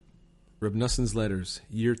Reb Noson's Letters,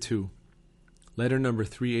 Year 2, Letter number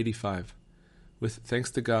 385, with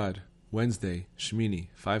thanks to God, Wednesday, Shmini,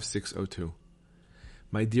 5602.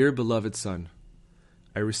 My dear beloved son,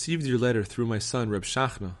 I received your letter through my son Reb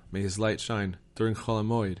Shachna, may his light shine, during Chol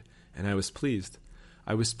HaMoed, and I was pleased.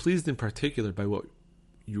 I was pleased in particular by what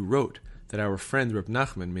you wrote, that our friend Reb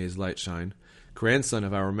Nachman, may his light shine, grandson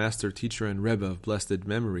of our master, teacher, and Rebbe of blessed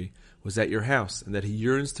memory, was at your house, and that he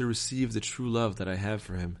yearns to receive the true love that I have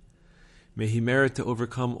for him. May he merit to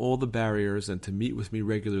overcome all the barriers and to meet with me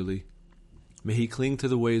regularly. May he cling to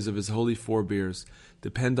the ways of his holy forebears,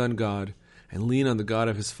 depend on God, and lean on the God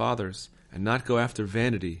of his fathers, and not go after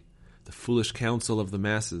vanity, the foolish counsel of the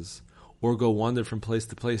masses, or go wander from place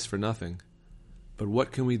to place for nothing. But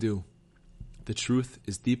what can we do? The truth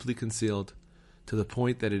is deeply concealed, to the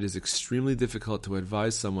point that it is extremely difficult to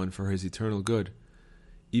advise someone for his eternal good,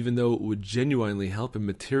 even though it would genuinely help him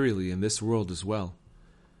materially in this world as well.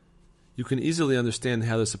 You can easily understand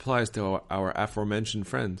how this applies to our aforementioned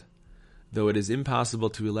friend, though it is impossible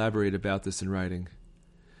to elaborate about this in writing.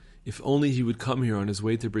 If only he would come here on his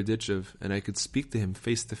way to Berdichev, and I could speak to him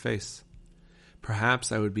face to face.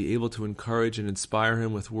 Perhaps I would be able to encourage and inspire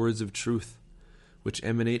him with words of truth, which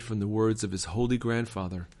emanate from the words of his holy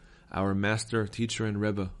grandfather, our master, teacher, and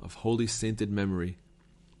Rebbe of holy sainted memory.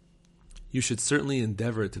 You should certainly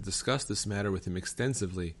endeavor to discuss this matter with him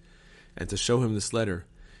extensively, and to show him this letter,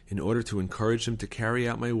 in order to encourage him to carry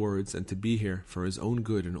out my words and to be here for his own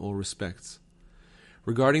good in all respects.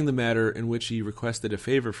 Regarding the matter in which he requested a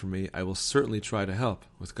favor from me, I will certainly try to help,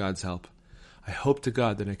 with God's help. I hope to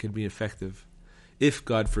God that I can be effective. If,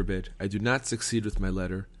 God forbid, I do not succeed with my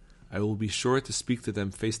letter, I will be sure to speak to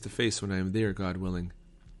them face to face when I am there, God willing.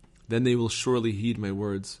 Then they will surely heed my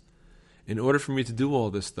words. In order for me to do all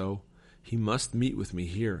this, though, he must meet with me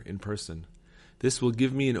here in person. This will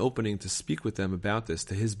give me an opening to speak with them about this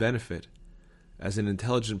to his benefit, as an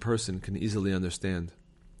intelligent person can easily understand.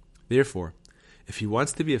 Therefore, if he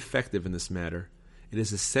wants to be effective in this matter, it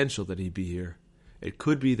is essential that he be here. It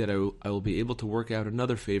could be that I will be able to work out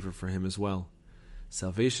another favor for him as well.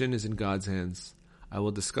 Salvation is in God's hands. I will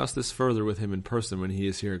discuss this further with him in person when he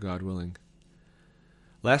is here, God willing.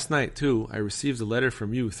 Last night, too, I received a letter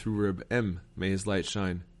from you through Reb M, may his light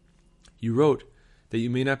shine. You wrote that you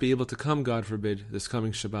may not be able to come, God forbid, this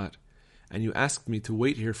coming Shabbat, and you asked me to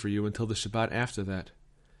wait here for you until the Shabbat after that.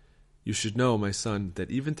 You should know, my son, that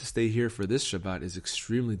even to stay here for this Shabbat is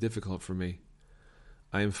extremely difficult for me.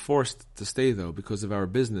 I am forced to stay, though, because of our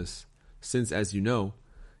business, since, as you know,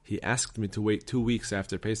 he asked me to wait 2 weeks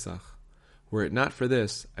after Pesach. Were it not for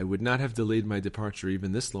this, I would not have delayed my departure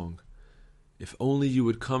even this long. If only you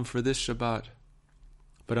would come for this Shabbat.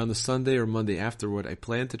 But on the Sunday or Monday afterward, I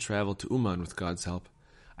plan to travel to Uman with God's help.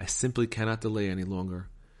 I simply cannot delay any longer.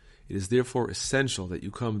 It is therefore essential that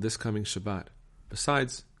you come this coming Shabbat.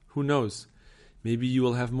 Besides, who knows? Maybe you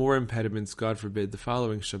will have more impediments, God forbid, the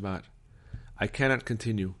following Shabbat. I cannot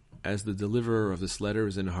continue, as the deliverer of this letter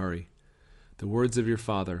is in a hurry. The words of your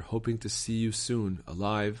father, hoping to see you soon,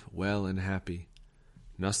 alive, well, and happy.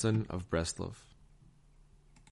 Noson of Breslov.